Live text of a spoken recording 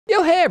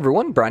Hey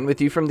everyone, Brian with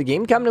you from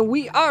TheGameCommon, and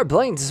we are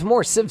playing some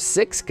more Civ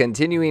 6,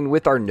 continuing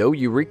with our No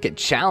Eureka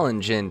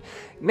challenge. And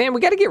man, we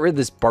got to get rid of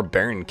this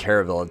barbarian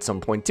caravel at some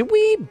point. Did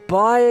we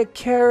buy a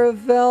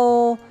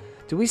caravel?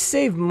 Did we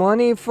save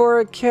money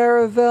for a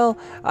caravel?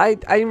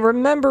 I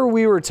remember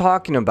we were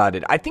talking about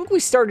it. I think we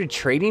started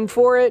trading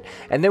for it,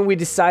 and then we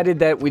decided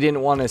that we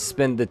didn't want to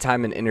spend the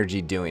time and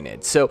energy doing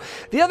it. So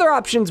the other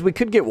options, we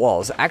could get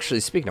walls. Actually,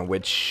 speaking of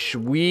which,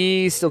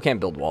 we still can't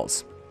build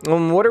walls.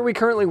 What are we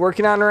currently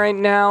working on right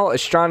now?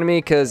 Astronomy,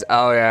 because,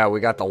 oh yeah, we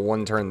got the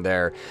one turn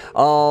there.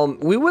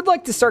 We would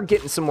like to start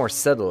getting some more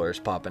settlers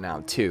popping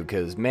out too,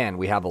 because, man,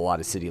 we have a lot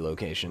of city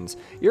locations.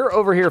 You're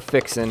over here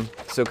fixing,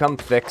 so come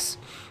fix.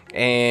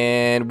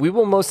 And we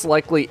will most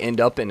likely end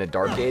up in a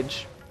dark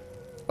age.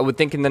 I would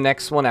think in the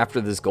next one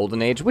after this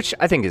golden age, which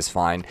I think is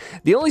fine.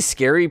 The only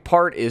scary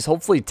part is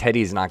hopefully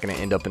Teddy's not going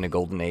to end up in a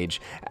golden age.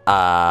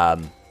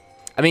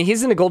 I mean,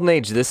 he's in a golden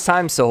age this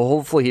time, so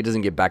hopefully he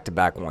doesn't get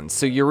back-to-back ones.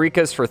 So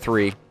Eureka's for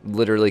 3.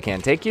 Literally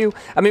can't take you.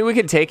 I mean, we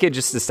could take it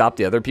just to stop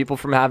the other people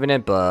from having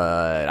it,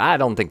 but I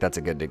don't think that's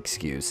a good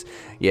excuse.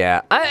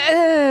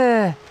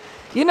 Yeah,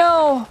 you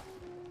know,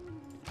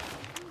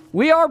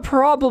 we are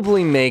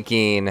probably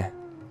making...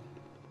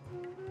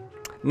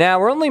 Now,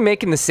 we're only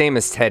making the same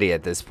as Teddy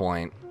at this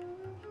point.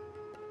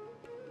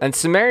 And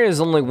Samaria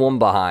is only 1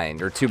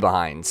 behind, or 2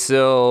 behind.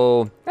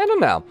 So, I don't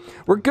know.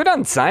 We're good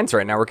on science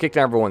right now. We're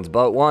kicking everyone's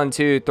butt. 1,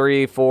 2,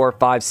 3, 4,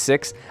 5,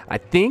 6. I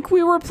think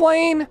we were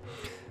playing...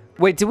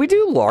 Wait, did we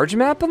do large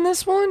map on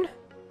this one?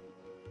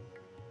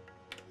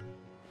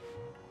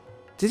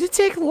 Did it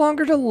take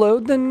longer to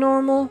load than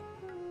normal?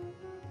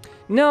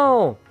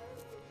 No.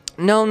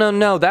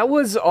 No. That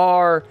was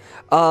our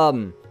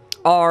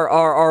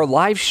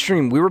live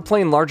stream. We were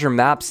playing larger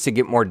maps to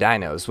get more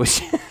dinos,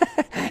 which...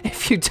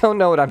 If you don't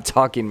know what I'm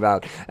talking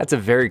about, that's a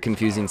very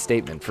confusing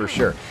statement for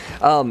sure.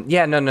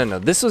 Yeah, no.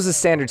 This was a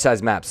standard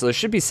size map, so there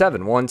should be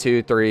 7. 1,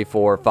 2, 3,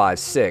 4, 5,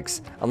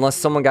 6. Unless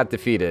someone got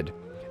defeated.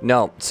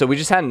 No, so we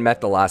just hadn't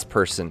met the last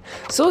person.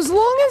 So as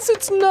long as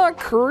it's not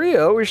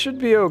Korea, we should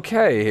be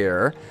okay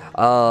here.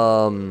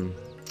 We're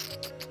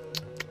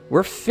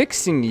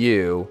fixing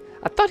you.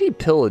 I thought he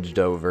pillaged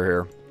over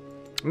here.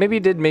 Maybe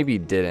he did, maybe he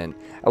didn't.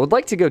 I would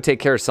like to go take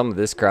care of some of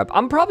this crap.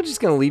 I'm probably just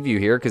going to leave you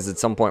here because at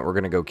some point we're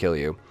going to go kill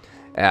you.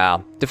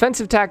 Yeah,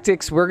 defensive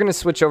tactics, we're going to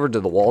switch over to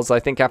the walls, I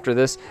think, after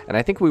this. And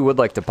I think we would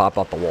like to pop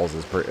out the walls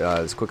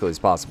as quickly as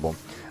possible.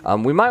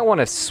 We might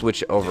want to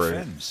switch over.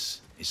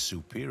 Defense is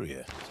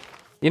superior.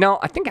 You know,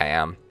 I think I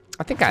am.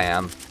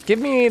 Give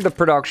me the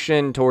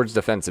production towards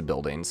defensive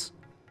buildings.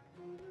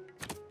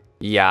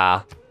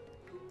 Yeah.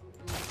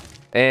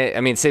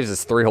 I mean, it saves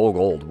us 3 whole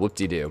gold.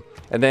 Whoop-de-doo.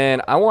 And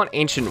then I want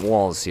ancient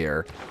walls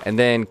here. And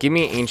then give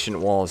me ancient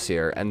walls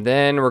here. And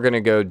then we're going to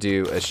go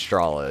do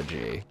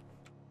astrology.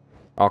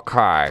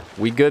 Okay,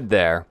 we good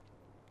there.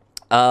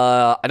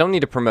 I don't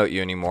need to promote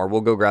you anymore.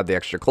 We'll go grab the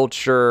extra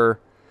culture.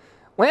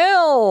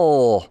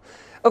 Well,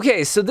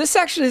 okay, so this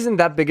actually isn't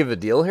that big of a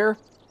deal here.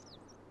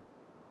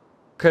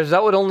 Because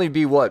that would only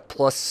be, what,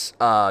 plus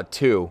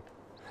 2.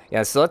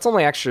 Yeah, so that's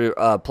only actually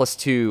plus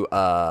 2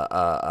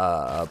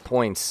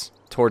 points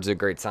towards a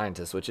great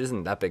scientist, which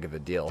isn't that big of a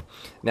deal.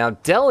 Now,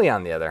 Delhi,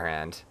 on the other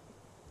hand,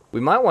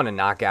 we might want to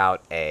knock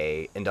out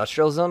a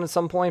industrial zone at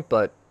some point,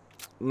 but...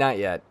 Not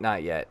yet.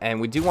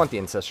 And we do want the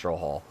ancestral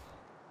hall.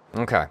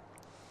 Okay.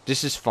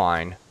 This is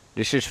fine.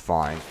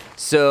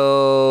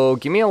 So,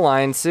 give me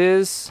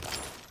alliances.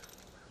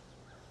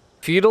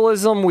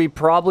 Feudalism, we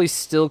probably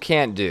still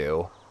can't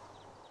do.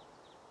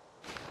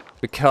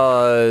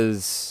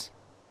 Because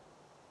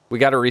we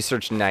got to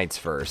research knights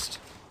first.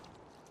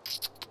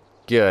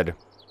 Good.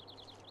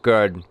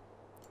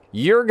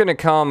 You're going to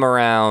come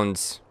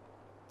around...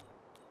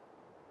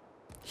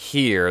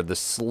 here the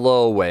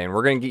slow way, and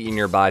we're gonna get you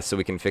nearby so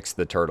we can fix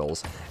the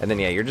turtles. And then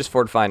yeah, you're just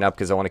fortifying up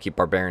because I want to keep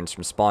barbarians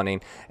from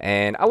spawning,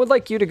 and I would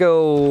like you to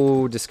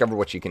go discover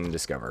what you can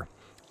discover.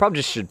 Probably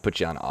just should put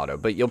you on auto,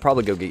 but you'll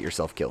probably go get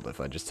yourself killed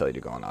if I just tell you to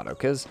go on auto,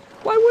 because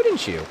why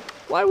wouldn't you?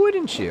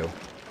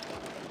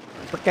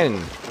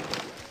 Freaking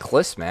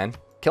cliffs, man,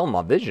 killing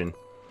my vision.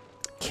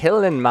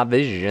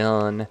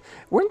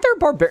 Weren't there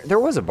there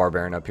was a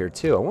barbarian up here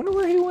too. I wonder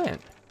where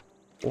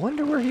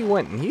he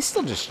went. And he's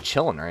still just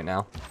chilling right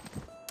now.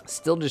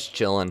 Still just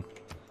chilling.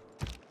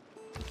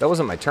 That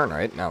wasn't my turn,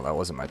 right? No, that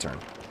wasn't my turn.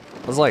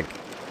 I was like,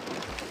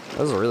 that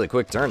was a really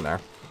quick turn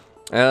there.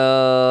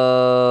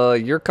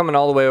 You're coming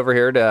all the way over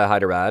here to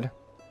Hyderabad.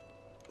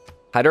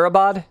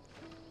 Hyderabad?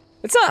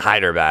 It's not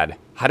Hyderabad.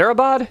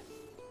 Hyderabad?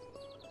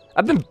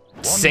 I've been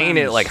saying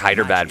it like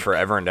Hyderabad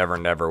forever and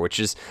ever, which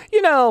is,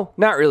 you know,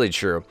 not really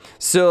true.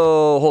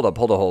 So, hold up.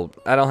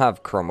 I don't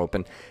have Chrome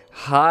open.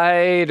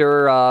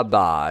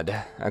 Hyderabad.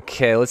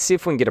 Okay, let's see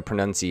if we can get a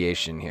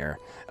pronunciation here.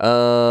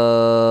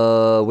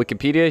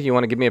 Wikipedia, you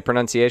want to give me a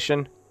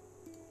pronunciation?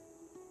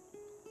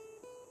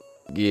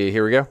 Yeah,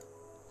 here we go.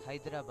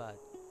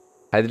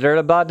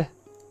 Hyderabad.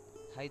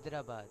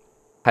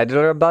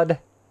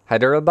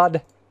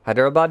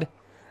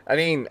 I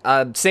mean,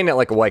 I'm saying it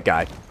like a white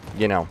guy,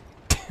 you know.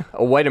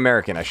 A white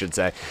American, I should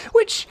say.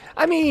 Which,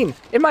 I mean,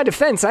 in my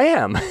defense, I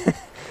am.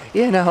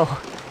 you know,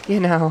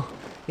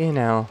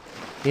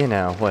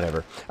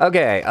 whatever.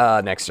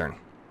 Okay, next turn.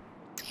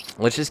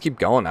 Let's just keep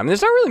going. I mean,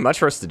 there's not really much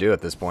for us to do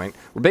at this point.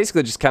 We're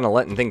basically just kind of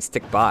letting things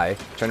tick by,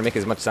 trying to make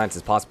as much science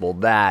as possible.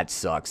 That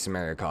sucks.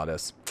 Samaria caught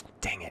us.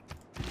 Dang it.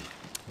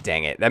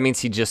 Dang it. That means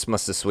he just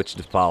must have switched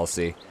his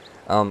policy.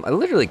 I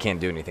literally can't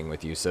do anything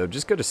with you, so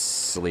just go to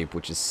sleep,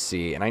 which is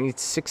C, and I need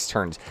 6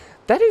 turns.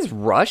 That is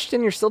rushed,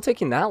 and you're still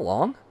taking that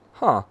long?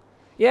 Huh.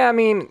 Yeah, I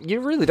mean, you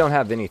really don't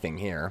have anything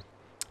here.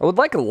 I would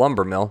like a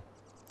lumber mill.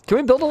 Can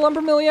we build a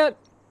lumber mill yet?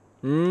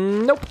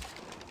 Nope.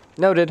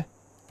 Noted.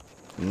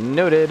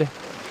 Noted.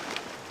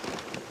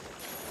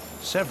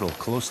 Several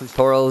closely...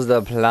 Porals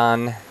the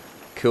plan.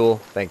 Cool.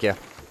 Thank you.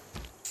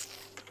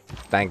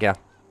 Thank you.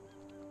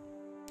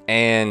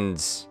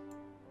 And...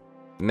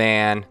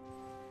 man...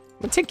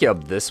 I'm gonna take you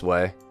up this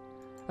way.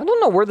 I don't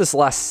know where this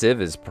last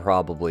sieve is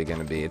probably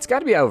gonna be. It's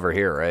gotta be over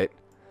here, right?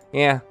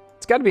 Yeah.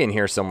 It's gotta be in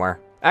here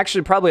somewhere.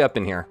 Actually, probably up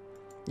in here.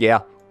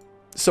 Yeah.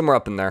 Somewhere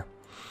up in there.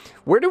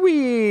 Where do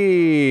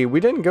we... we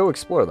didn't go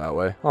explore that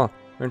way. Huh.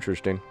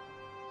 Interesting.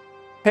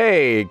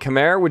 Hey,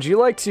 Khmer, would you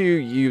like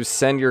to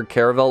send your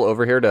caravel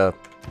over here to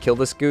kill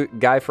this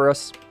guy for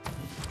us?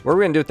 What are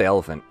we gonna do with the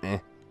elephant?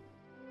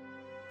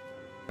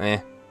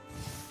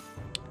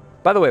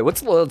 By the way,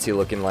 what's loyalty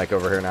looking like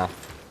over here now?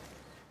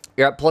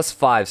 You're at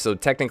 +5, so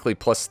technically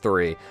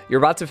 +3. You're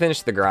about to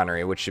finish the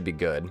granary, which should be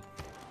good.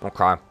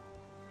 Okay.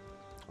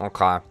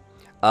 Okay.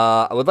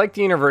 I would like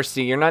the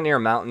university. You're not near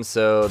a mountain,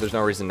 so there's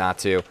no reason not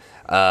to.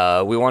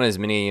 We want as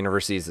many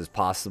universities as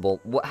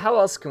possible. How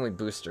else can we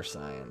boost our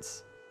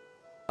science?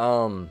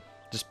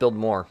 Just build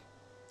more.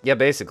 Yeah,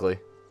 basically.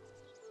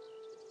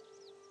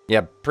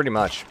 Yeah, pretty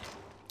much.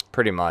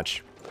 Pretty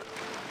much.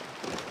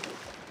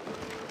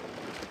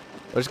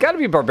 There's got to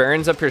be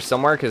barbarians up here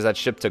somewhere because that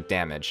ship took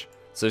damage.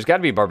 So there's got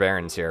to be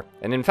barbarians here.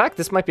 And in fact,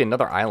 this might be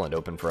another island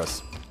open for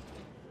us.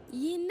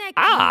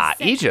 Ah,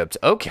 Egypt.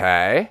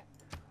 Okay.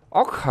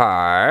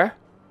 Okay.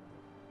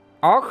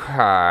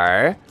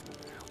 Okay.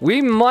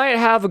 We might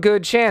have a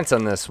good chance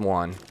on this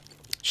one.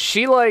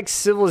 She likes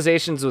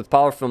civilizations with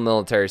powerful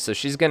military, so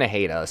she's gonna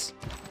hate us.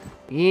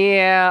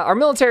 Yeah, our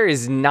military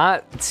is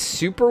not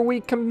super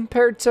weak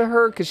compared to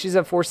her because she's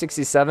at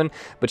 467,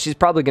 but she's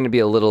probably going to be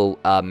a little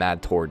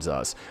mad towards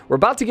us. We're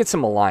about to get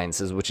some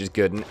alliances, which is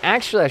good. And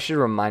actually, I should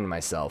remind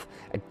myself.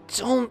 I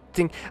don't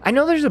think I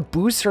know there's a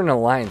boost for an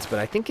alliance, but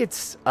I think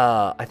it's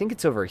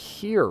over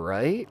here,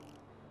 right?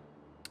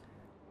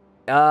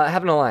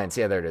 Have an alliance.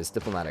 Yeah, there it is.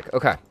 Diplomatic.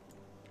 Okay,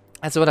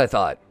 that's what I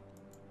thought.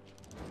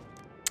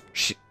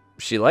 She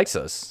likes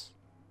us.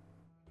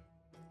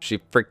 She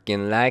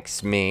freaking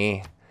likes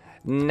me.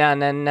 Nah,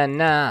 nah, nah,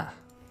 nah.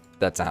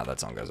 That's not how that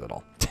song goes at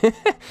all.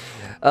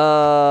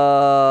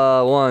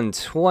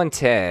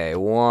 120,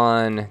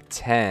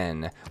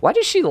 110. Why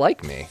does she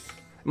like me?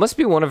 It must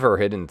be one of her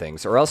hidden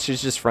things, or else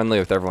she's just friendly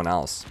with everyone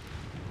else.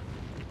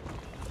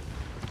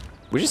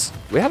 We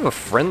have a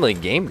friendly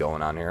game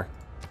going on here.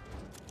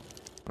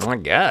 I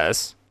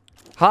guess.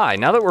 Hi,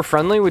 now that we're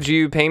friendly, would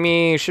you pay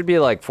me? Should be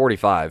like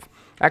 45.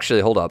 Actually,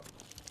 hold up.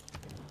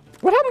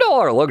 What happened to all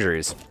our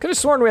luxuries? Could have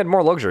sworn we had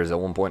more luxuries at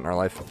one point in our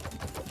life.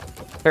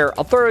 Here,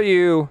 I'll throw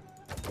you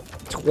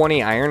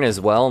 20 iron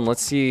as well, and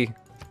let's see,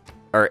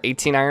 or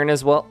 18 iron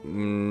as well.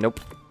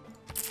 Nope.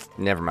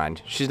 Never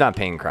mind. She's not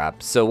paying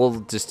crap, so we'll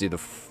just do the,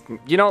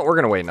 you know what, we're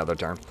gonna wait another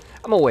turn.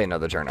 I'm gonna wait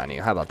another turn on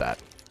you. How about that?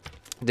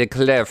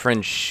 Declare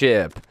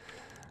friendship.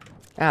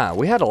 Ah,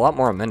 we had a lot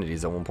more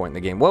amenities at one point in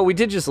the game. Well, we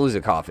did just lose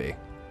a coffee.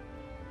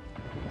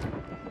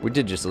 We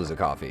did just lose a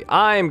coffee.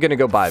 I'm gonna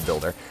go buy a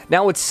builder.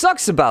 Now, what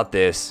sucks about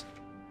this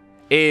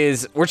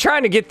is we're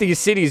trying to get these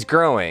cities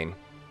growing.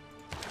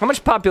 How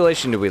much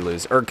population do we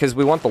lose? Or because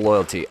we want the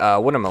loyalty.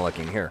 What am I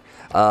looking here?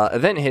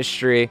 Event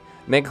history,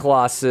 Mega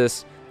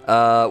Colossus.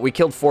 We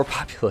killed 4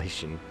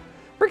 population.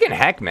 Freaking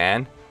heck,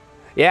 man.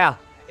 Yeah,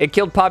 it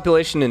killed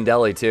population in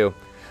Delhi too.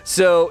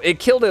 So it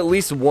killed at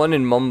least 1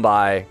 in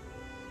Mumbai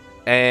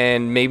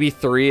and maybe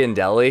 3 in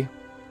Delhi.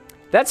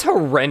 That's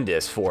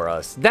horrendous for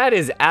us. That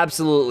is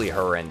absolutely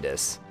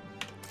horrendous.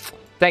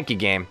 Thank you,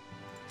 game.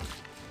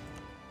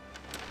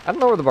 I don't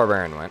know where the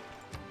barbarian went.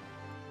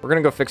 We're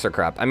gonna go fix our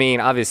crap. I mean,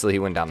 obviously he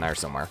went down there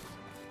somewhere,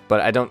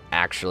 but I don't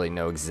actually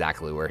know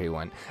exactly where he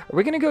went. Are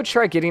we gonna go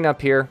try getting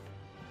up here?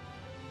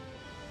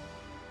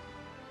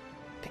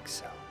 I think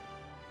so.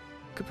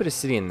 Could put a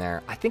city in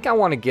there. I think I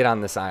want to get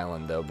on this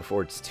island though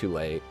before it's too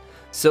late.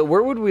 So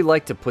where would we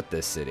like to put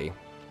this city?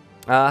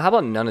 How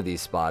about none of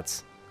these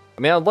spots?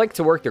 I mean, I'd like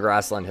to work the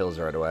grassland hills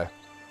right away.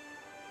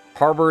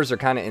 Harbors are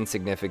kind of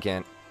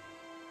insignificant.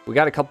 We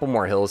got a couple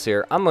more hills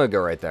here. I'm gonna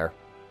go right there.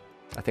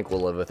 I think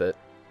we'll live with it.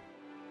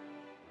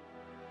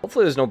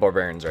 Hopefully there's no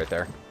barbarians right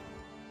there,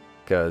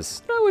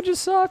 because that would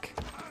just suck.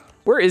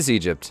 Where is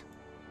Egypt?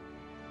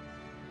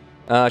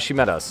 She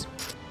met us.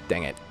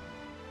 Dang it.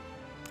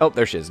 Oh,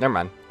 there she is. Never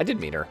mind. I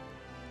did meet her.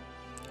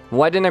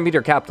 Why didn't I meet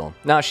her capital?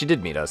 No, she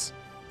did meet us.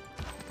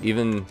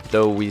 Even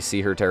though we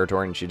see her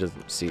territory and she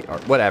doesn't see our...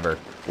 Whatever.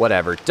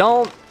 Whatever.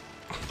 Don't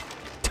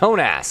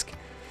ask.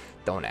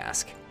 Don't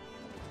ask.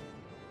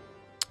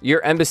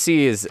 Your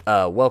embassy is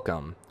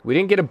welcome. We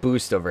didn't get a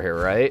boost over here,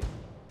 right?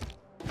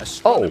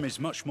 Astronomy is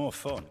much more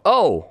fun.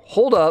 Oh,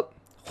 hold up.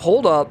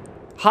 Hold up.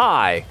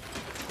 Hi.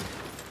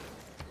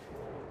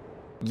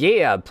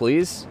 Yeah,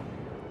 please.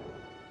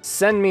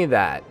 Send me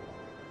that.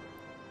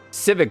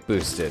 Civic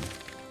boosted.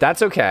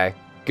 That's okay.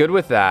 Good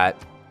with that.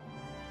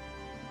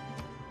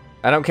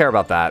 I don't care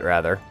about that,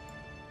 rather.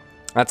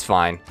 That's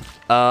fine.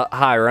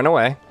 Hi, run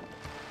away.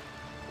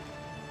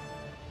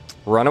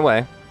 Run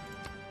away.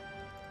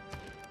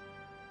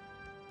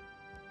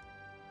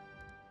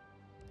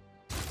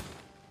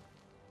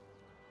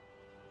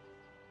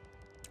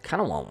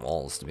 Kind of want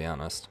walls, to be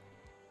honest.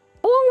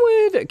 How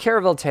long would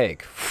Caravel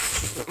take?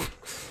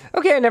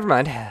 Okay, never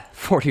mind.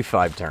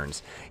 45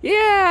 turns.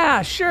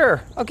 Yeah,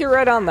 sure. I'll get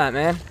right on that,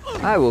 man.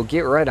 I will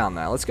get right on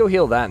that. Let's go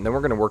heal that, and then we're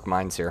going to work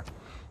mines here.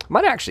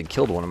 Might have actually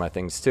killed one of my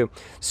things, too.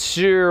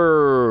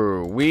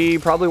 Sure. We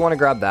probably want to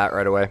grab that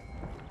right away.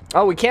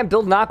 Oh, we can't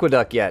build an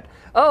aqueduct yet.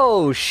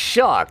 Oh,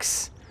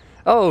 shucks.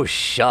 Oh,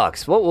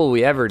 shucks. What will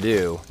we ever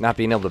do? Not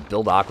being able to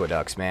build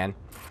aqueducts, man.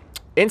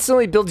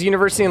 Instantly builds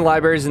university and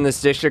libraries in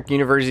this district.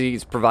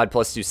 Universities provide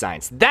 +2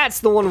 science. That's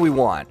the one we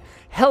want.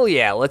 Hell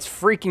yeah, let's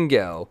freaking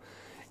go.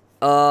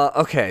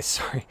 Okay,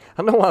 sorry.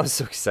 I don't know why I was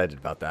so excited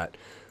about that.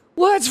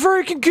 Let's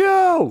freaking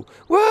go!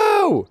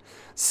 Whoa!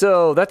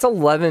 So, that's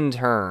 11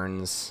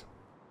 turns.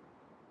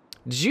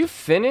 Did you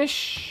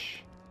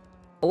finish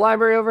a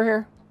library over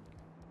here?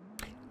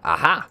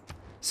 Aha!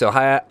 So,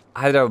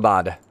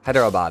 Hyderabad.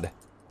 Hyderabad.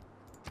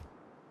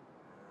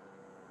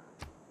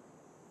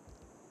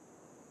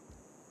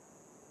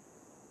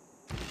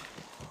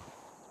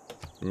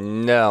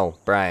 No,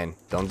 Brian,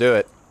 don't do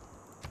it.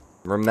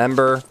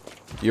 Remember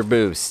your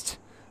boost.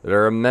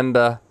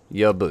 Remember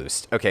your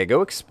boost. Okay,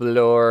 go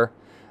explore.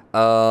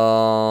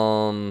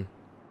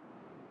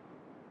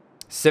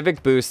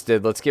 Civic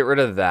boosted. Let's get rid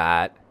of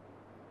that.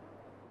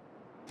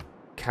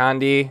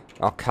 Kandi.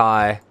 Okay.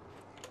 I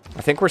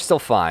think we're still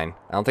fine.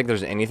 I don't think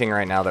there's anything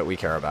right now that we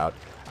care about.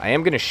 I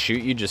am going to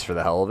shoot you just for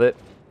the hell of it.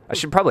 I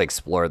should probably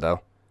explore,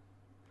 though.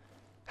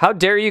 How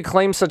dare you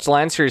claim such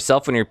lands for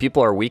yourself when your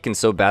people are weak and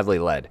so badly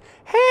led?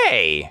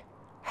 Hey!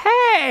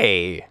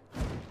 Hey!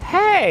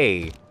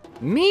 Hey!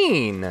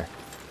 Mean!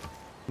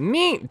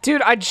 Mean!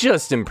 Dude, I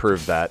just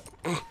improved that.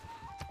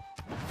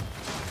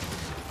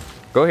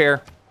 Go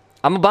here.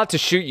 I'm about to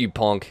shoot you,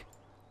 punk.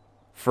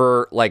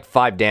 For, like,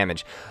 5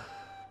 damage.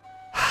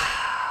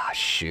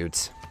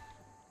 Shoot.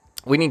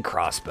 We need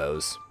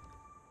crossbows.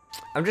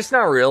 I'm just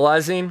not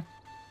realizing.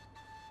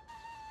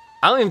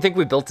 I don't even think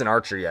we built an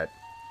archer yet.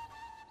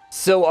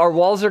 So our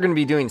walls are going to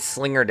be doing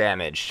slinger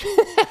damage.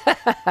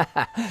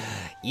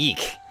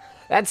 Eek.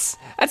 That's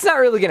not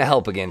really going to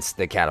help against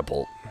the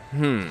catapult.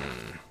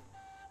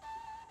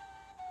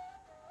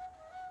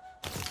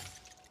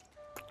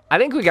 I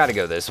think we got to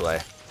go this way.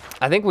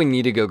 I think we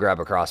need to go grab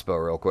a crossbow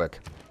real quick.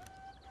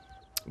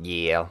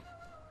 Yeah.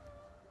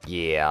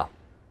 Yeah.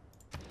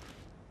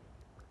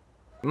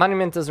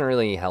 Monument doesn't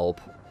really help.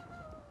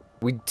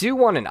 We do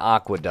want an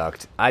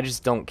aqueduct. I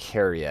just don't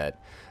care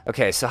yet.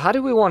 Okay, so how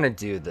do we want to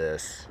do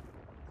this?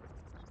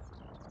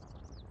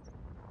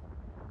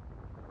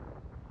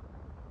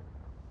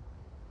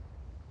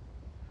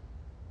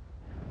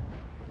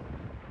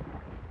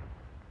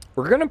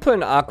 We're going to put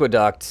an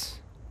aqueduct.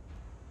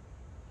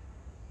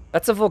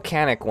 That's a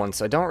volcanic one,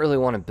 so I don't really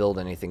want to build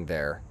anything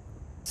there.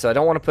 So I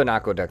don't want to put an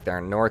aqueduct there,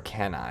 nor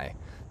can I.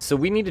 So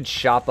we need to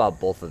chop out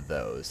both of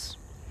those.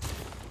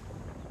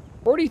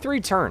 43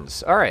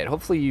 turns. All right,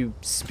 hopefully you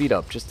speed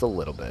up just a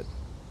little bit.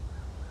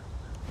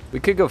 We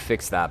could go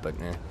fix that, but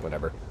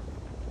whatever.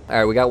 All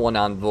right, we got one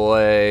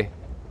envoy.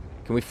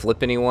 Can we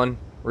flip anyone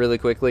really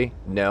quickly?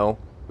 No.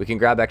 We can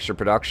grab extra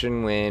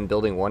production when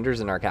building wonders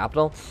in our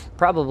capital?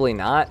 Probably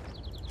not.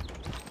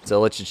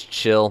 So let's just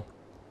chill.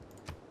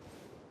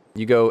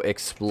 You go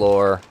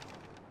explore.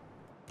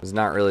 It's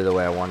not really the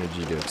way I wanted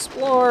you to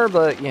explore,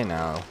 but, you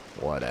know,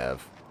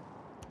 whatever.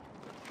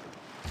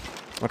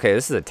 Okay,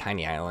 this is a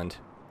tiny island.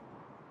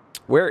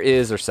 Where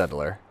is our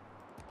settler?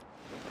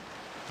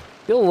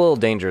 Feel a little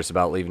dangerous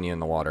about leaving you in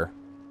the water.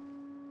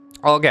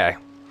 Okay.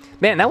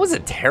 Man, that was a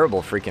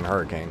terrible freaking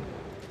hurricane.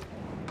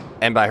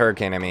 And by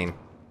hurricane, I mean,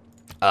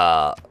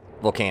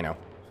 volcano.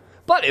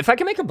 But if I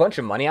can make a bunch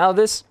of money out of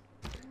this,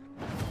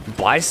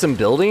 buy some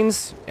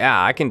buildings,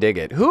 yeah, I can dig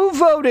it. Who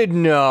voted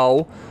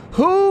no?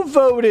 Who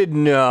voted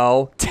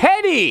no?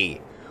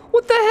 Teddy!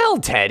 What the hell,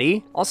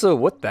 Teddy? Also,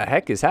 what the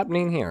heck is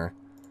happening here?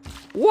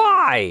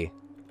 Why?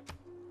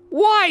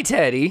 Why,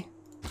 Teddy?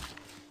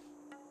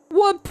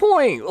 What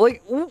point?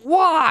 Like,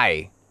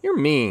 why? You're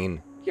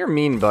mean. You're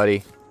mean,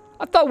 buddy.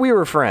 I thought we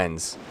were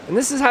friends. And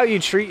this is how you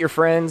treat your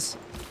friends?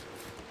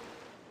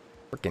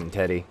 Freaking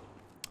Teddy.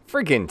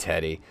 Freaking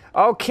Teddy.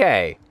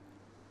 Okay.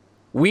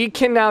 We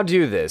can now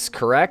do this,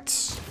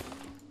 correct?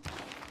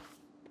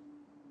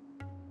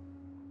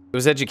 It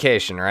was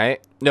education,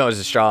 right? No, it was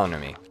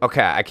astronomy.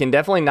 Okay, I can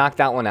definitely knock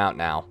that one out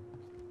now.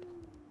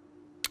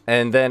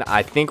 And then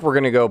I think we're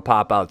going to go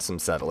pop out some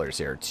settlers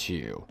here,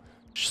 too.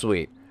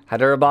 Sweet.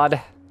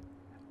 Hyderabad.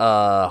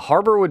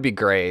 Harbor would be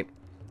great,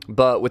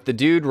 but with the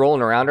dude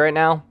rolling around right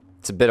now,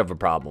 it's a bit of a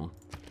problem.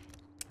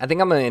 I think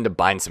I'm going to end up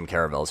buying some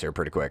caravels here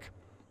pretty quick.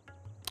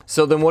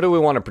 So then what do we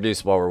want to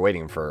produce while we're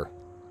waiting for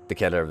the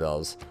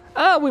caravels?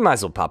 We might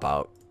as well pop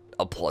out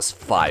a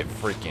 +5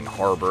 freaking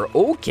harbor.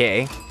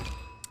 Okay.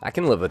 I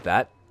can live with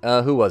that.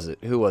 Who was it?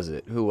 Who was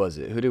it? Who was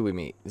it? Who did we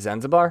meet?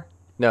 Zanzibar?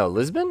 No,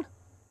 Lisbon?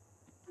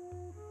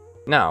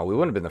 No, we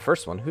wouldn't have been the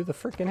first one. Who the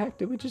freaking heck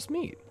did we just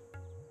meet?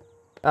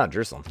 Oh,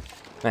 Jerusalem.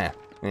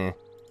 Doesn't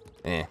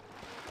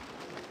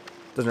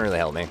really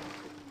help me.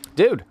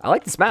 Dude, I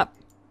like this map.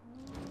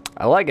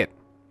 I like it.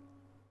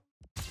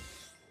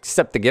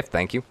 Accept the gift,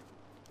 thank you.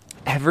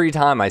 Every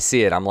time I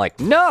see it, I'm like,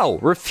 no,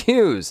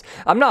 refuse.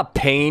 I'm not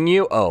paying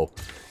you. Oh,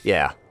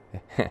 yeah.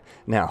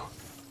 No.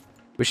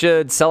 We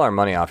should sell our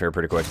money off here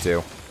pretty quick,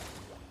 too.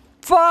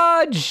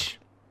 Fudge!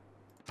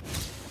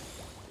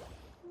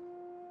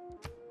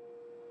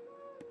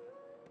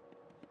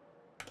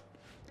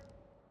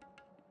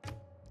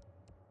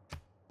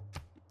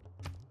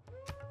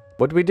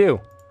 What do we do?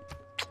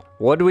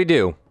 What do we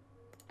do?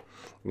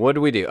 What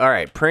do we do? All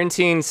right,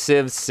 printing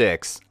Civ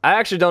 6. I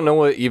actually don't know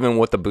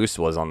what the boost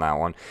was on that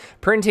one.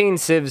 Printing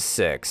Civ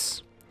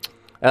 6.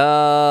 It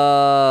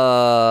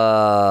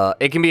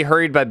can be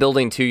hurried by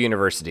building 2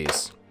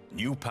 universities.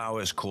 New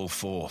powers call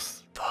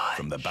forth.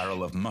 From the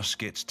barrel of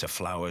muskets to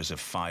flowers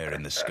of fire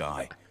in the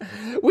sky.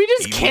 We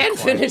just can't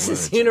finish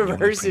this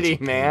university,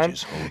 man.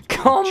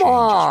 Come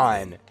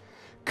on.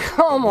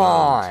 Come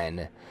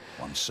on.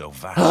 One so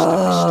vast and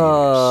mysterious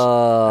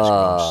has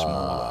grown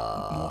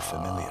smaller and more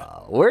familiar.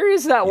 Where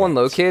is that one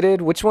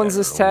located? Which one's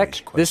this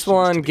tech? This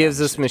one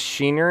gives us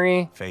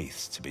machinery.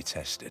 Faiths to be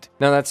tested.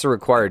 No, that's the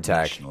required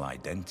tech. National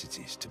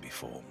identities to be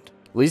formed.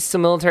 Leads to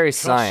military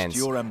science.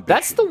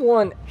 That's the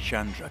one.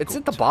 Chandragupta. It's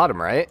at the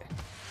bottom, right?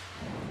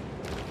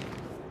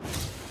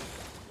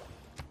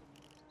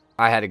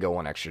 I had to go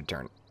one extra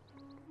turn.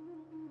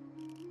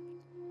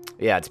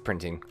 Yeah, it's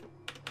printing.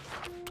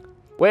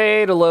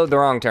 Way to load the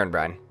wrong turn,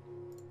 Brian.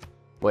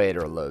 Way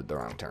to load the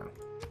wrong turn.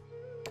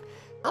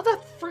 How the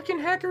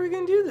freaking heck are we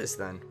going to do this,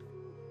 then?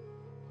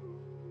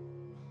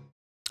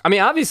 I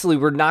mean, obviously,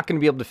 we're not going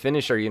to be able to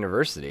finish our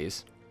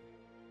universities.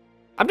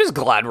 I'm just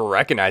glad we're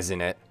recognizing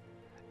it.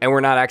 And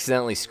we're not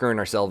accidentally screwing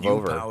ourselves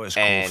over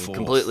and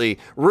completely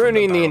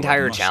ruining the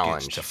entire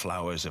challenge. To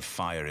flowers of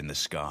fire in the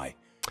sky.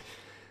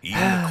 Even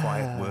the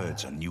quiet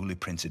words on newly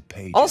printed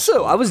pages.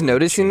 Also, I was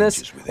noticing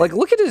this. Like,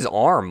 look at his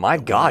arm. My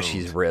gosh,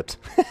 he's ripped.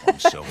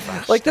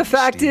 Like, the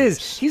fact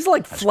is, he's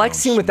like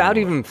flexing without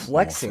even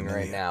flexing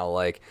right now.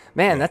 Like,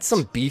 man, that's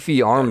some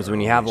beefy arms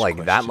when you have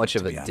like that much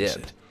of a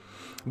dip.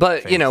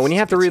 But, you know, when you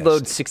have to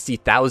reload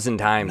 60,000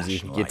 times,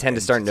 you tend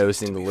to start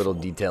noticing the little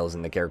details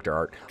in the character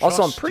art.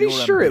 Also, I'm pretty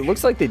sure it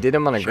looks like they did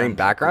him on a green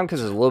background because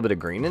there's a little bit of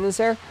green in his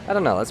hair. I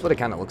don't know. That's what it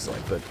kind of looks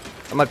like, but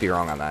I might be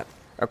wrong on that.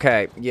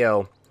 Okay,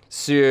 yo.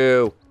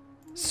 So,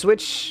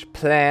 switch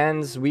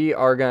plans. We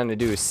are going to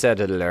do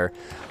settler.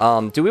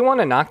 Do we want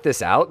to knock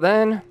this out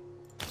then?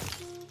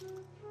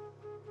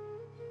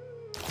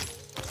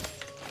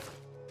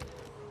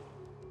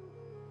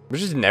 We're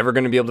just never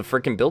going to be able to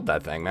freaking build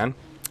that thing, man.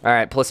 All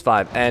right,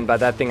 +5. And by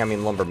that thing, I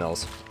mean lumber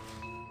mills.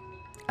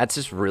 That's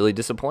just really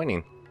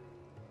disappointing.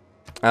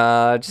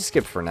 Just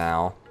skip for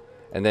now.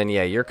 And then,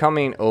 yeah, you're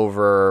coming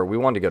over. We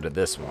want to go to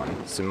this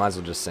one, so we might as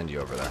well just send you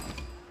over there.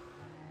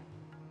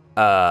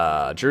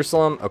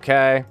 Jerusalem,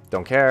 okay.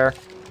 Don't care.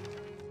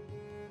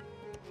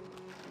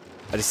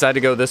 I decided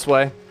to go this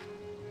way.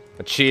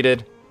 I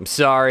cheated. I'm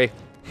sorry.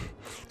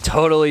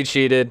 Totally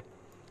cheated.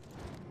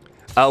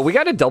 We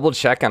got to double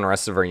check on the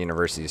rest of our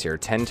universities here.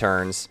 10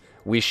 turns.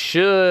 We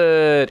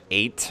should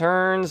 8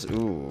 turns.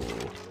 Ooh.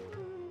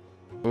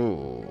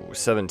 Ooh,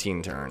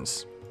 17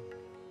 turns.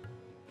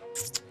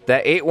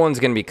 That 8 one's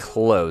going to be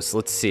close.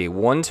 Let's see.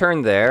 1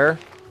 turn there.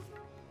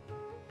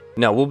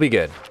 No, we'll be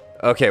good.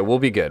 Okay, we'll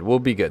be good. We'll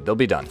be good. They'll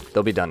be done.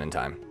 They'll be done in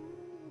time.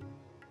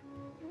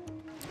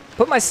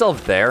 Put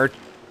myself there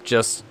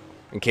just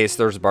in case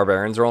there's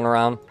barbarians rolling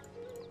around.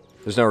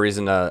 There's no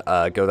reason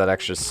to go that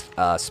extra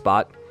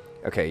spot.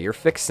 Okay, you're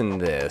fixing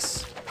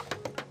this.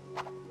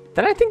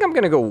 Then I think I'm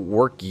going to go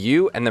work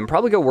you and then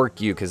probably go work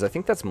you because I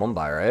think that's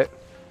Mumbai, right?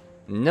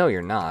 No,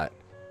 you're not.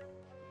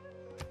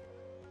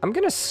 I'm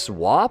going to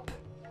swap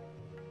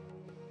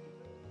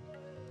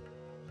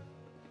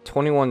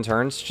 21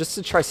 turns just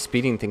to try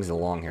speeding things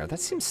along here. That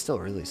seems still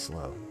really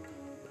slow.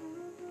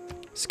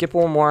 Skip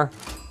one more.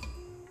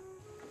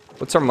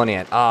 What's our money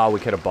at? Ah, we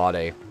could have bought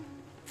a...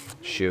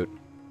 Shoot.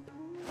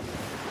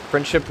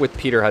 Friendship with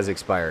Peter has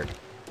expired.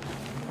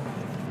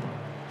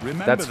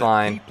 That's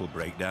fine.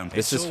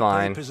 This is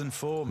fine.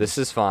 This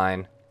is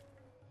fine.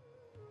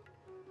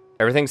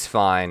 Everything's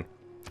fine.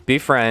 Be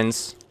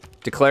friends.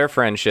 Declare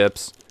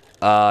friendships.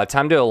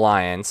 Time to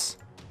alliance.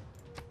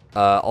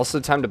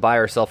 Also time to buy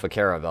ourselves a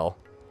caravel.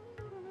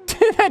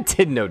 That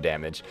did no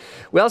damage.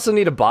 We also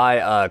need to buy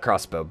a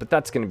crossbow, but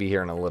that's going to be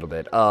here in a little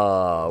bit.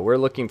 We're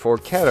looking for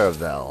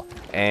caravel.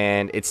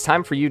 And it's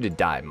time for you to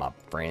die, my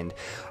friend.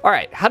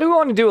 Alright, how do we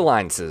want to do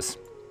alliances?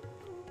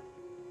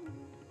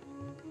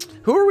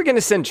 Who are we going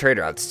to send trade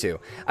routes to?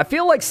 I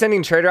feel like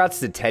sending trade routes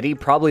to Teddy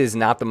probably is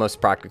not the most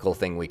practical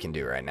thing we can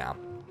do right now.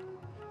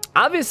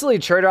 Obviously,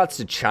 trade routes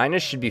to China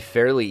should be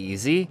fairly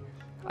easy.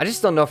 I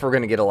just don't know if we're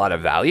going to get a lot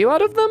of value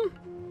out of them,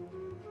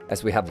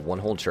 as we have one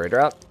whole trade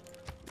route.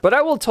 But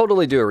I will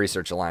totally do a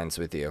research alliance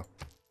with you.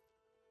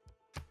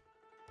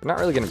 They're not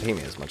really going to pay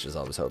me as much as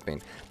I was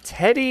hoping.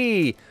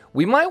 Teddy!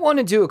 We might want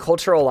to do a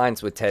cultural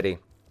alliance with Teddy.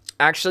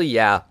 Actually,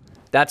 yeah.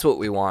 That's what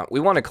we want. We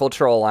want a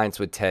cultural alliance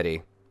with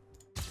Teddy.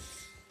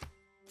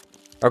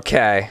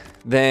 Okay.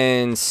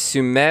 Then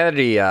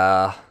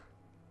Sumeria.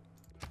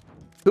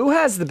 Who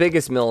has the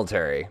biggest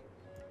military?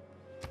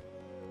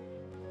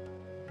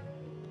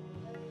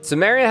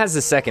 Sumeria has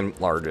the second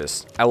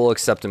largest. I will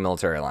accept a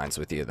military alliance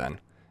with you then.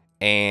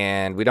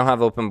 And we don't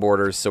have open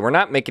borders, so we're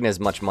not making as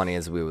much money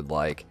as we would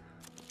like.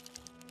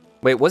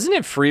 Wait, wasn't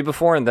it free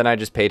before and then I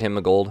just paid him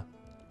a gold?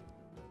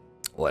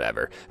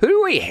 Whatever. Who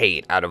do we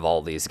hate out of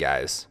all these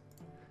guys?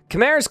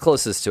 Khmer is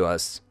closest to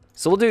us,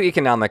 so we'll do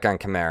economic on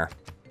Khmer,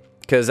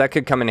 because that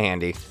could come in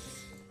handy.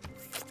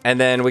 And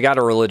then we got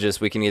a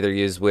religious we can either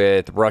use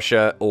with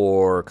Russia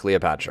or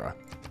Cleopatra.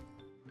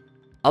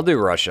 I'll do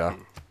Russia.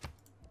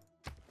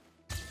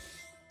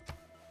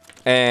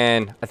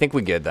 And I think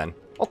we good then.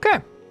 Okay.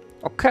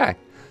 Okay.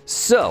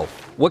 So,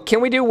 what can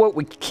we do?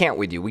 What can't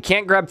we do? We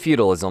can't grab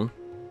feudalism.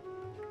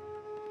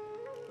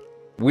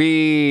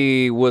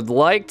 We would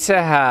like to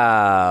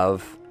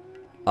have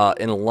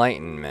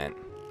enlightenment.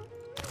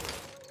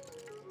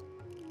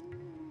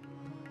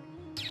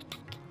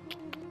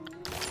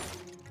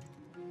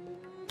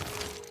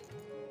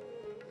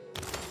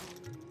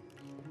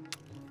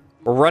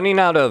 We're running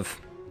out of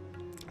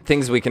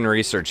things we can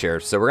research here,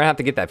 so we're gonna have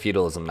to get that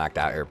feudalism knocked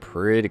out here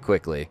pretty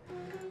quickly.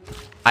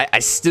 I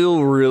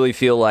still really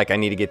feel like I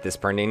need to get this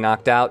printing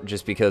knocked out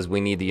just because we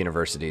need the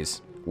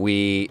universities.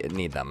 We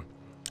need them.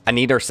 I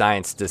need our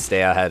science to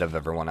stay ahead of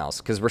everyone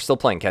else because we're still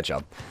playing catch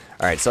up.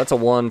 All right, so that's a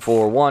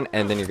 1-4-1,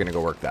 and then you're gonna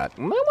go work that.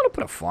 I might want to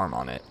put a farm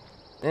on it.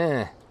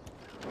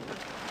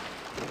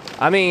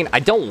 I mean, I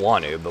don't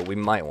want to, but we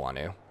might want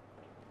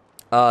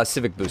to.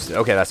 Civic boosted.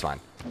 Okay, that's fine.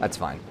 That's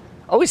fine.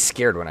 Always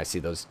scared when I see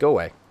those. Go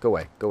away. Go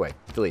away. Go away.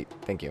 Delete.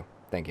 Thank you.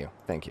 Thank you.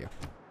 Thank you.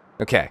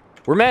 Okay.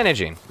 We're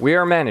managing. We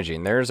are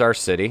managing. There's our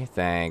city.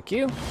 Thank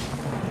you.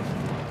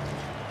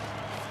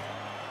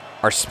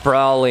 Our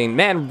sprawling...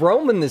 Man,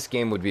 Rome in this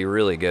game would be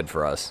really good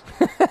for us.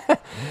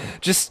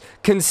 Just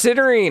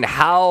considering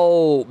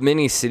how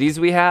many cities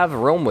we have,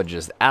 Rome would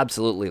just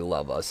absolutely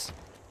love us.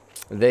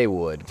 They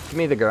would. Give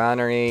me the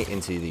granary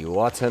into the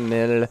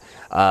watermill.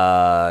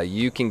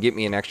 You can get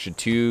me an extra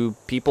 2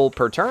 people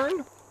per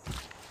turn.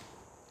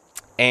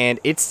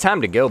 And it's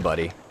time to go,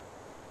 buddy.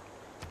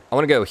 I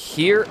want to go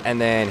here and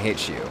then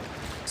hit you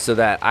so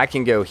that I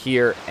can go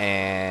here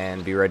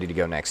and be ready to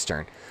go next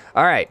turn.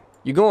 All right.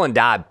 You go and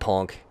die,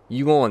 punk.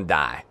 You go and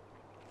die.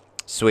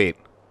 Sweet.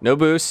 No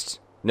boost.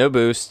 No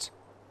boost.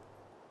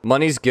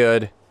 Money's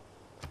good.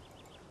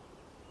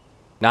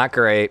 Not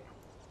great.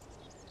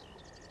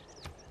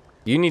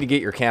 You need to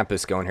get your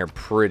campus going here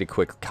pretty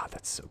quick. God,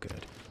 that's so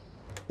good.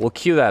 We'll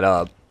queue that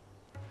up.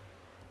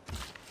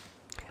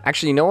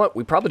 Actually, you know what?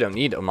 We probably don't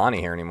need Omani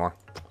here anymore.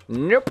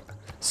 Nope.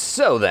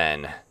 So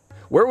then,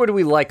 where would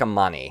we like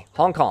Omani?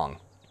 Hong Kong.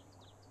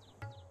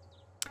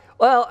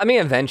 Well, I mean,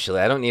 eventually.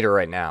 I don't need her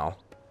right now.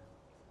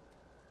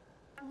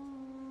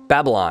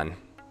 Babylon.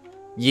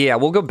 Yeah,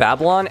 we'll go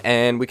Babylon,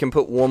 and we can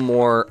put one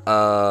more,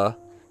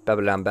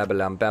 Babylon,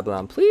 Babylon,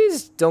 Babylon.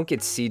 Please don't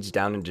get sieged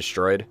down and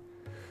destroyed.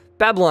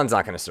 Babylon's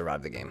not going to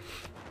survive the game.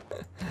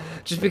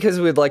 Just because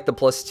we'd like the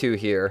 +2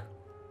 here.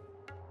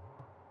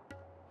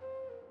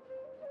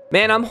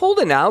 Man, I'm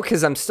holding out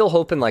because I'm still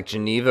hoping like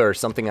Geneva or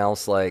something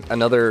else, like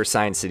another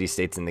Science City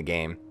states in the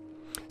game.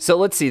 So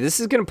let's see. This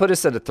is going to put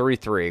us at a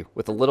 3-3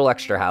 with a little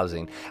extra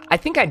housing. I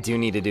think I do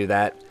need to do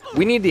that.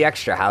 We need the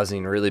extra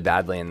housing really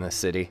badly in this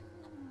city.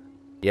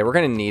 Yeah, we're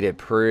going to need it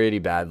pretty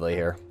badly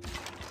here.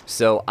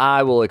 So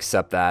I will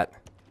accept that.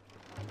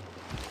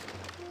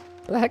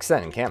 Where the heck's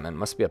that encampment?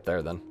 Must be up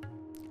there then.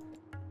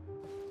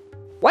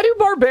 Why do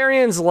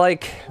barbarians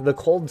like the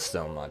cold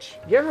so much?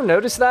 You ever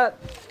notice that?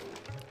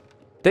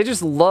 They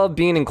just love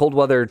being in cold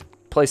weather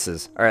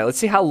places. All right, let's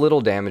see how little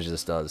damage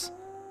this does.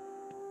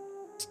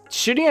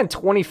 Shooting at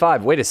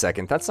 25. Wait a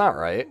second. That's not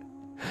right.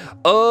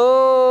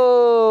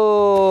 Oh,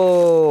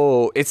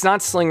 it's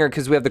not Slinger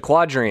because we have the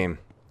Quadream,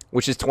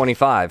 which is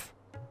 25.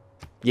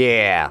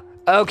 Yeah.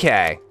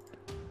 Okay.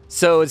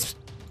 So it's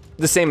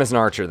the same as an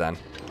archer then.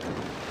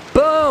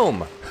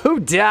 Boom. Who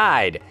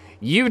died?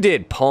 You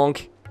did,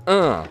 punk.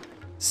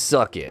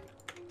 Suck it.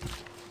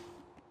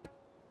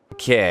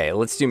 Okay,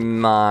 let's do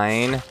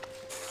mine.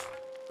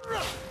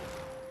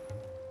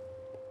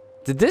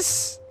 Did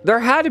this... There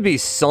had to be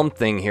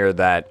something here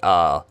that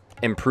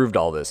improved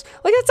all this.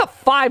 Like, that's a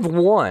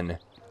 5-1.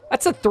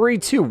 That's a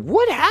 3-2.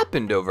 What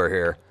happened over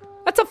here?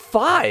 That's a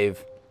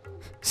 5.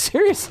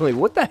 Seriously,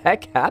 what the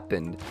heck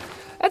happened?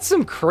 That's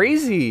some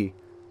crazy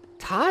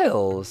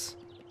tiles.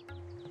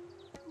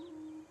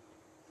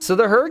 So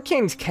the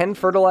hurricanes can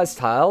fertilize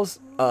tiles?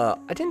 I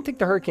didn't think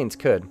the hurricanes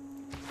could.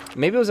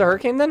 Maybe it was a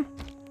hurricane then?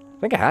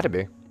 think it had to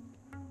be.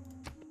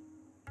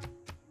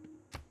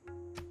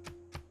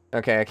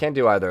 Okay, I can't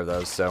do either of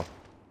those, so.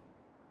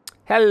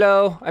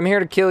 Hello, I'm here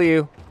to kill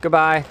you.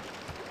 Goodbye.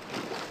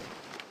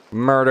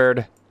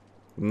 Murdered.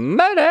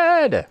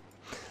 Murdered!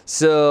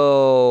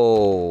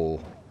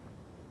 So...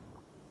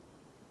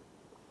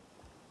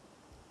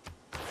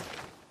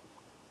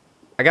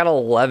 I got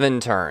 11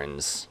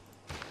 turns.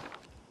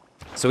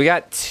 So we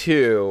got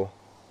 2.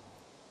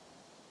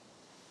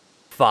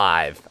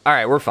 5.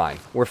 Alright, we're fine.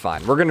 We're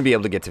fine. We're going to be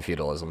able to get to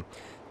feudalism.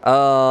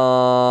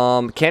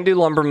 Can't do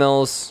lumber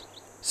mills.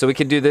 So we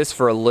could do this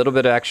for a little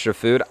bit of extra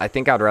food. I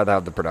think I'd rather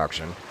have the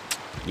production.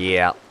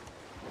 Yeah.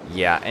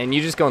 Yeah, and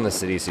you just go in the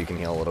city so you can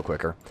heal a little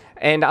quicker.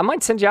 And I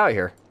might send you out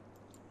here.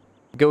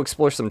 Go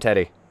explore some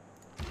teddy.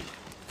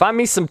 Find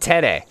me some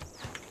teddy.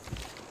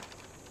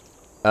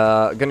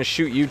 Gonna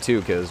shoot you too,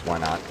 because why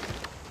not?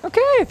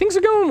 Okay, things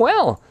are going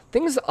well.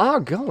 Things are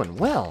going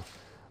well.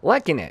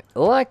 Liking it,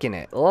 liking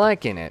it,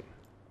 liking it.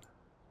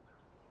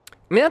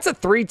 I mean, that's a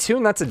 3-2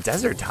 and that's a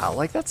desert tile.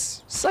 Like,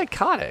 that's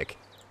psychotic.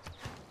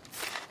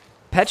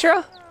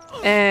 Petra?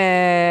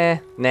 Nah.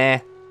 Nah.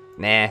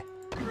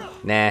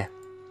 Nah.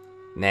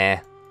 Nah.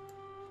 I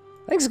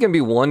think it's gonna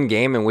be one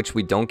game in which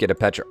we don't get a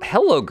Petra.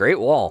 Hello, Great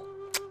Wall.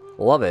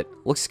 Love it.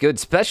 Looks good,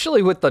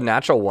 especially with the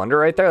natural wonder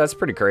right there. That's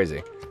pretty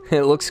crazy.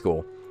 It looks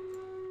cool.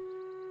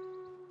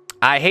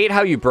 I hate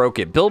how you broke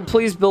it.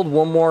 Please build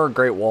one more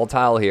Great Wall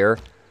tile here.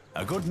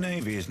 A good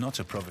navy is not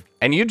a provocation.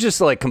 And you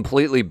just like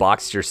completely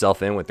boxed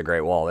yourself in with the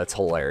Great Wall. That's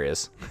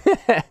hilarious.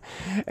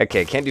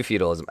 Okay, can't do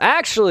feudalism.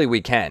 Actually,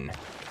 we can.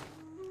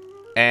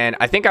 And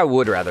I think I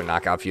would rather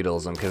knock out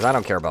feudalism because I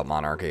don't care about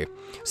monarchy.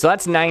 So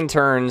that's 9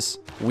 turns.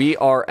 We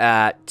are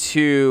at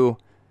 2,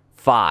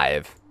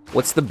 5.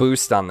 What's the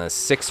boost on this?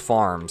 6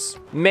 farms.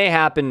 May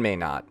happen, may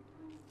not.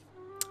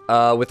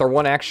 With our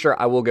 1 extra,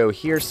 I will go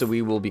here, so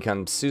we will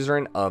become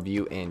suzerain of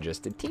you in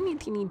just a teeny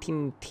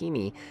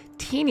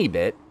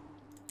bit.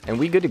 And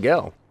we good to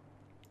go.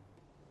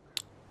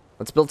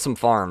 Let's build some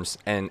farms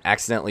and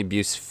accidentally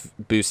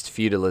boost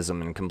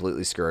feudalism and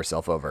completely screw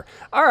ourselves over.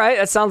 All right,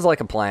 that sounds like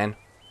a plan.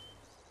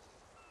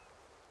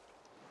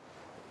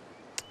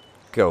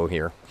 Go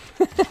here.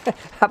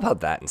 How about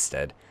that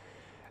instead?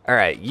 All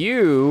right,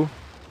 you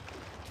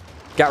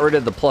got rid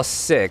of the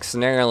 +6, so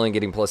now you're only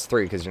getting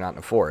 +3 because you're not in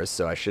a forest,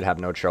 so I should have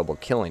no trouble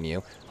killing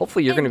you.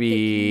 Hopefully you're going to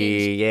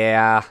be...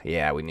 Yeah,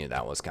 we knew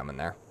that was coming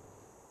there.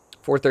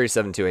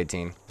 437,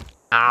 218.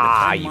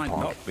 Ah, you punk.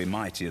 All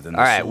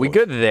right, we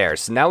good there.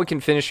 So now we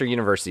can finish our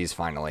universities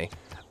finally.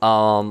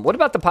 What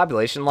about the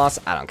population loss?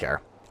 I don't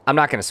care. I'm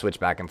not going to switch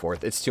back and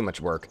forth. It's too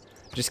much work.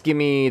 Just give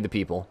me the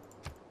people.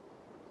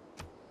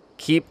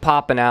 Keep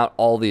popping out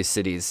all these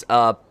cities.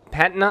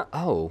 Patna.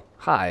 Oh,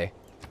 hi.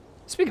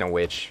 Speaking of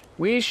which,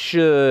 we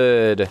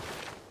should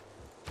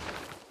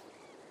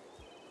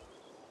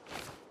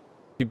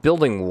be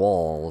building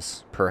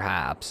walls,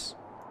 perhaps.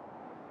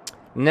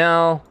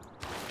 No.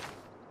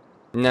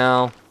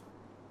 No.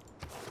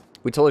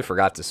 We totally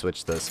forgot to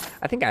switch this.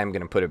 I think I am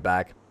going to put it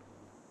back.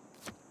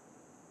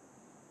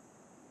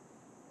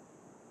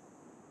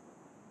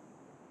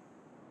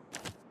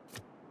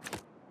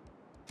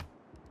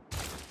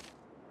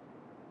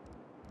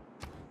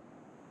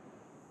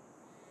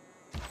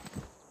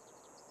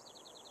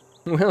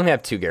 We only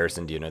have 2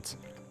 garrisoned units.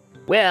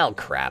 Well,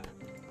 crap.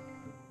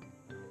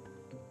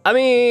 I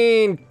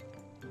mean,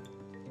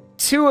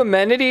 2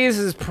 amenities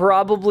is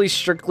probably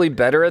strictly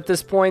better at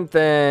this point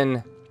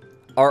than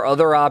our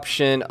other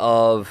option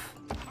of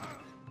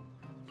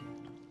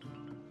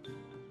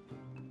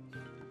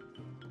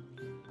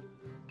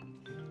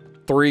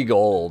 $3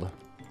 gold.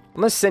 I'm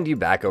gonna send you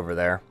back over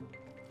there.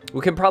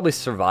 We can probably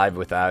survive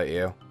without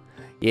you.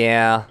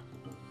 Yeah.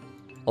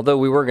 Although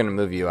we were gonna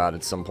move you out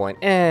at some point.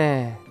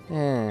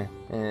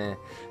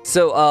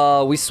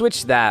 So, we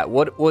switched that.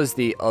 What was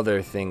the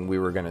other thing we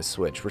were gonna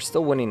switch? We're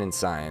still winning in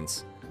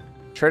science.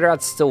 Trader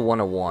out's still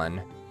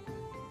 101.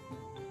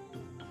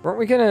 Weren't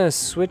we gonna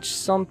switch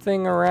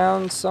something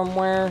around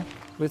somewhere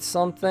with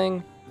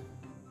something?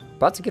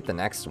 About to get the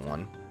next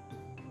one.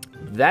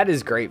 That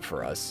is great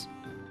for us.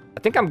 I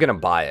think I'm gonna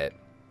buy it.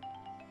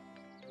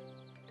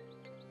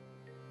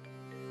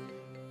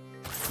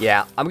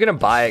 Yeah, I'm gonna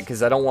buy it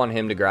because I don't want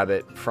him to grab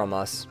it from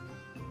us.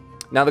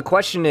 Now the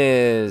question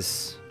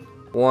is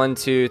 1,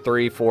 2,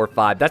 3, 4,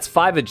 5. That's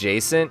 5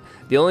 adjacent.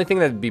 The only thing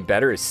that'd be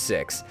better is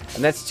 6,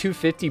 and that's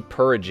 250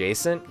 per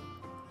adjacent.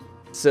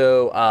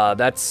 So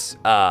that's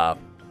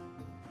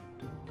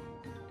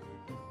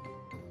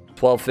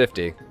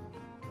 1250.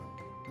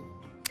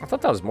 I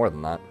thought that was more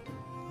than that.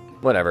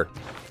 Whatever.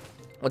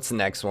 What's the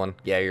next one?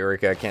 Yeah,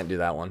 Eureka. I can't do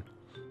that one.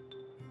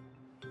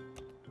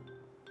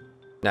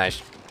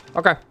 Nice.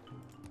 Okay.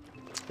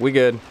 We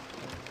good.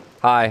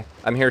 Hi.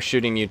 I'm here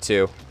shooting you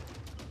too.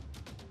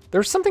 There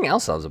was something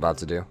else I was about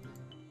to do.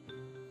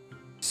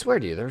 I swear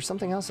to you, there was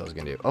something else I was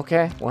going to do.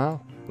 Okay,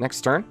 well,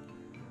 next turn.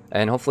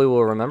 And hopefully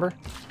we'll remember.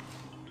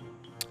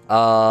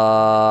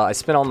 I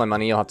spent all my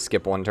money. You'll have to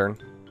skip 1 turn.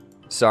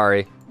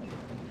 Sorry.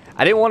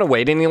 I didn't want to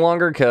wait any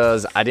longer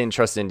because I didn't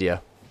trust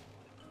India.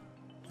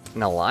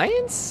 An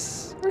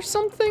alliance? or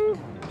something?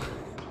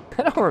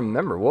 I don't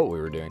remember what we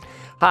were doing.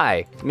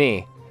 Hi,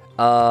 me.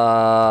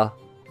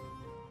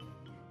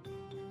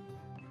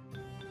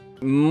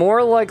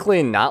 More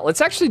likely not.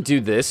 Let's actually do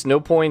this. No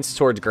points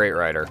towards Great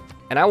Writer.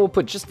 And I will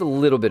put just a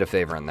little bit of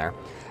favor in there.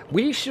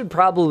 We should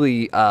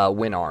probably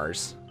win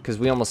ours, because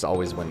we almost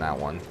always win that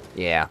one.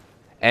 Yeah.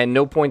 And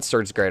no points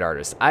towards Great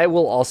Artist. I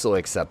will also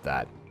accept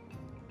that.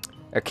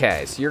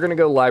 Okay, so you're going to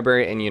go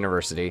library and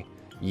university.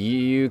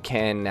 You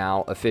can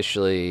now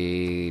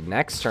officially,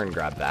 next turn,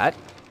 grab that.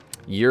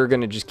 You're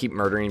going to just keep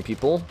murdering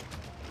people.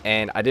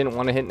 And I didn't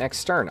want to hit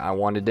next turn. I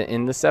wanted to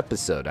end this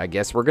episode. I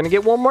guess we're going to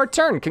get one more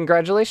turn.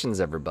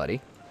 Congratulations,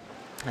 everybody.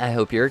 I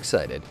hope you're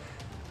excited.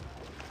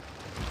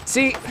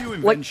 See,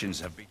 like,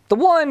 the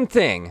one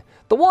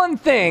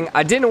thing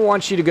I didn't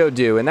want you to go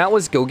do, and that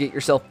was go get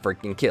yourself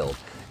freaking killed.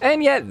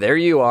 And yet, there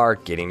you are,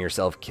 getting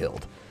yourself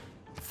killed.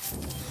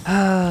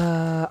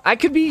 I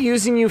could be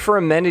using you for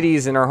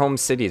amenities in our home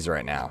cities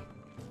right now.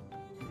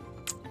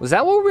 Was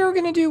that what we were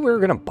going to do? We were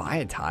going to buy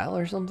a tile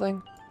or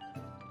something?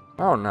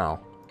 I don't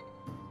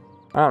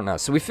know.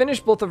 So we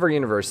finished both of our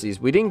universities.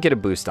 We didn't get a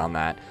boost on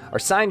that. Our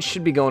signs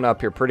should be going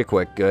up here pretty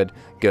quick. Good,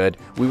 good.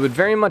 We would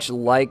very much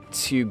like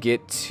to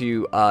get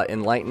to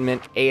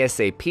enlightenment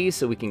ASAP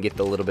so we can get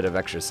the little bit of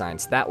extra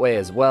science that way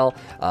as well.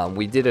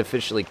 We did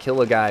officially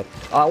kill a guy.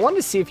 I wanted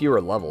to see if you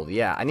were leveled.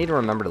 Yeah, I need to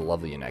remember to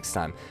level you next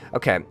time.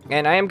 Okay,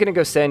 and I am going to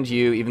go send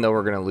you, even though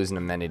we're going to lose an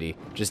amenity,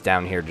 just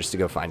down here just to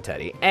go find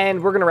Teddy.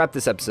 And we're going to wrap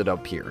this episode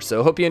up here.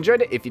 So hope you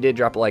enjoyed it. If you did,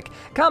 drop a like,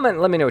 comment,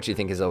 let me know what you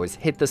think as always.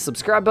 Hit the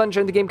subscribe button,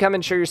 join the game,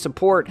 comment, share your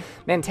support.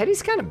 Man,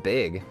 Teddy's kind of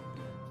big.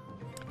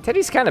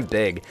 Teddy's kind of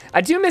big.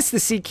 I do miss the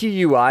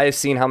CQ UI. I've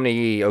seen how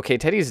many... Okay,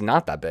 Teddy's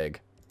not that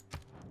big.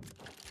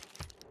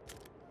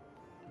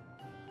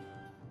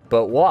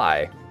 But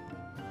why?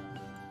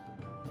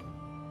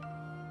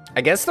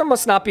 I guess there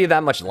must not be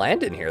that much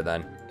land in here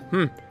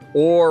then.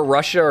 Or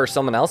Russia or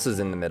someone else is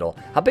in the middle.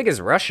 How big is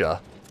Russia?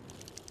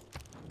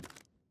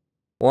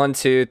 1,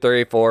 2,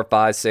 3, 4,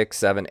 5, 6,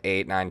 7,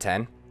 8, 9,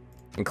 10.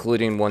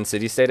 Including one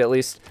city-state at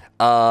least.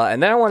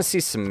 And then I want to see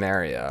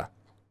Samaria.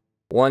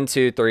 1,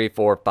 2, 3,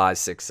 4, 5,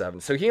 6,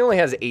 7. So he only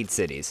has 8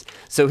 cities.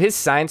 So his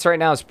science right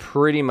now is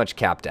pretty much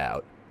capped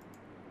out.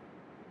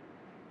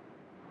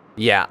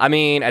 Yeah, I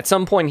mean, at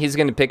some point he's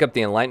going to pick up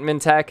the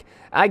Enlightenment tech.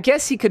 I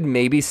guess he could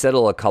maybe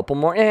settle a couple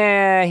more.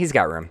 He's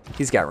got room.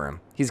 He's got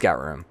room. He's got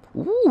room.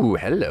 Ooh,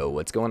 hello.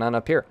 What's going on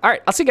up here? All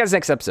right, I'll see you guys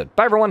next episode.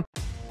 Bye, everyone.